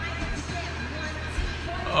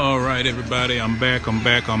All right, everybody, I'm back.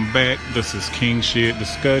 This is King Shit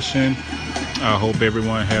Discussion. I hope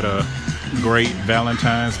everyone had a great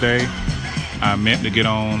Valentine's Day. I meant to get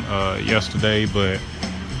on yesterday, but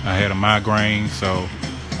I had a migraine, so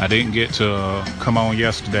I didn't get to come on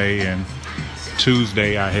yesterday. And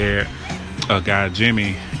Tuesday, I had a guy,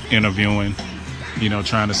 Jimmy, interviewing,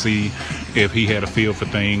 trying to see if he had a feel for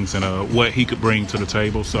things and what he could bring to the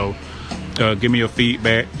table. So give me your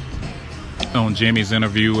feedback on Jimmy's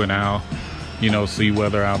interview, and I'll see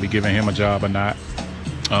whether I'll be giving him a job or not.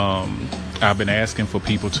 I've been asking for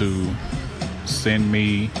people to send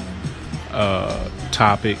me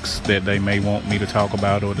topics that they may want me to talk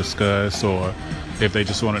about or discuss, or if they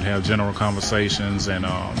just wanted to have general conversations. And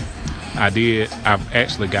I've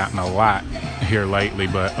actually gotten a lot here lately,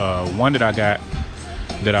 but one that I got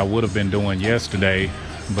that I would have been doing yesterday,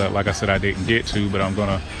 but like I said, I didn't get to, but I'm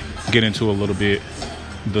gonna get into a little bit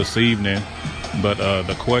this evening. But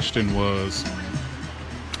the question was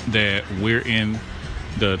that we're in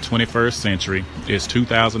the 21st century. It's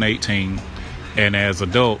 2018, and as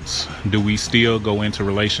adults, do we still go into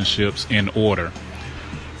relationships in order?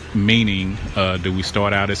 Meaning, do we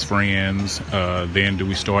start out as friends, then do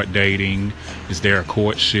we start dating? Is there a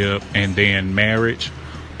courtship and then marriage?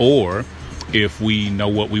 Or if we know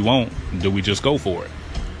what we want, do we just go for it?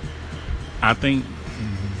 I think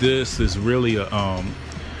this is really a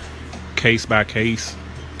case by case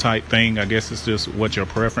type thing. I guess it's just what your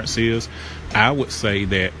preference is. I would say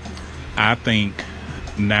that I think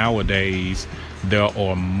nowadays there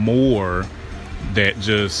are more that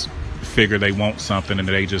just figure they want something and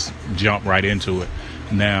they just jump right into it.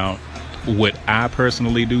 Now, would I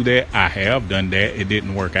personally do that? I have done that. It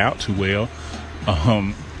didn't work out too well.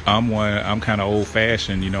 I'm kind of old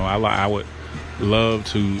fashioned. I would love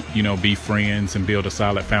to be friends and build a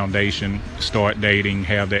solid foundation, start dating,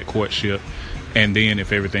 have that courtship, and then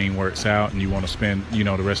if everything works out and you want to spend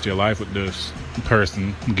the rest of your life with this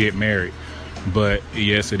person, get married. But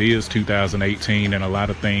yes, it is 2018, and a lot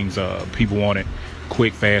of things people want it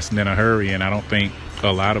quick, fast, and in a hurry, and I don't think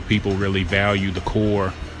a lot of people really value the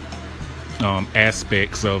core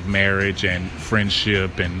aspects of marriage and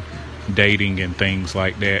friendship and dating and things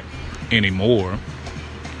like that anymore.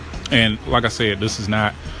 And like I said, this is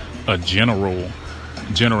not a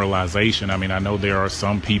generalization. I mean, I know there are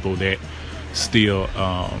some people that still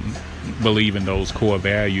believe in those core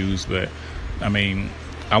values, but I mean,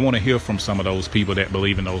 I want to hear from some of those people that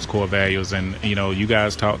believe in those core values. And you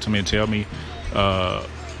guys talk to me and tell me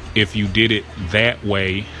if you did it that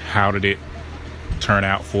way, how did it turn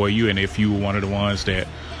out for you? And if you were one of the ones that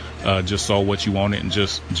just saw what you wanted and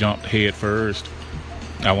just jumped head first,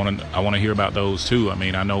 I want to hear about those too. I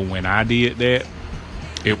mean, I know when I did that,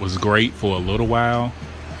 it was great for a little while,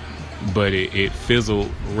 but it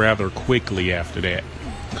fizzled rather quickly after that.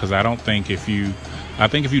 Because I think if you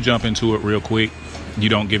jump into it real quick, you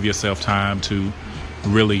don't give yourself time to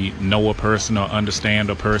really know a person or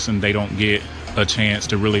understand a person. They don't get a chance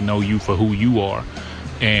to really know you for who you are.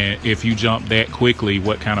 And if you jump that quickly,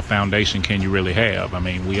 what kind of foundation can you really have? I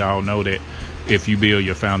mean, we all know that if you build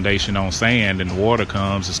your foundation on sand and the water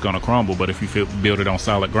comes, it's going to crumble. But if you build it on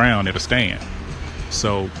solid ground, it'll stand.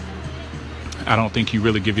 So I don't think you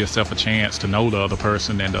really give yourself a chance to know the other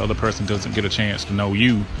person, and the other person doesn't get a chance to know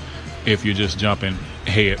you if you're just jumping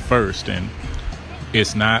head first. And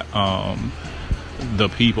it's not the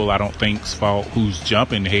people, I don't think's fault who's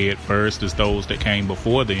jumping head first. Is those that came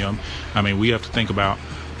before them. I mean, we have to think about,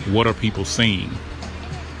 what are people seeing?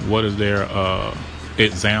 What is their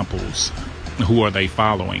examples? Who are they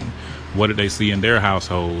following? What did they see in their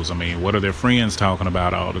households? I mean, what are their friends talking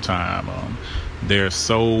about all the time? There's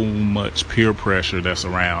so much peer pressure that's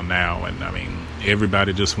around now, and I mean,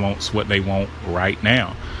 everybody just wants what they want right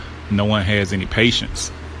now. No one has any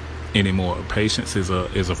patience anymore. Patience is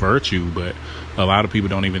a virtue, but a lot of people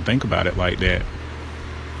don't even think about it like that.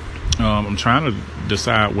 I'm trying to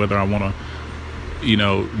decide whether I want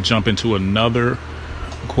to jump into another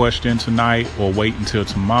question tonight or wait until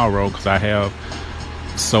tomorrow, because I have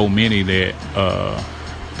so many that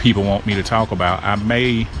people want me to talk about. I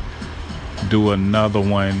may do another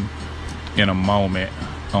one in a moment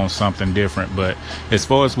on something different, but as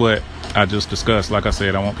far as what I just discussed, like I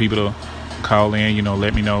said, I want people to call in,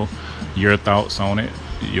 let me know your thoughts on it,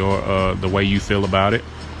 your the way you feel about it.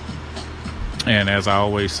 And as I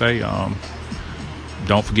always say,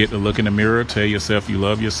 don't forget to look in the mirror, tell yourself you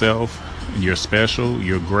love yourself, you're special,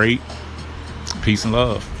 you're great. Peace and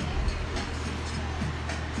love.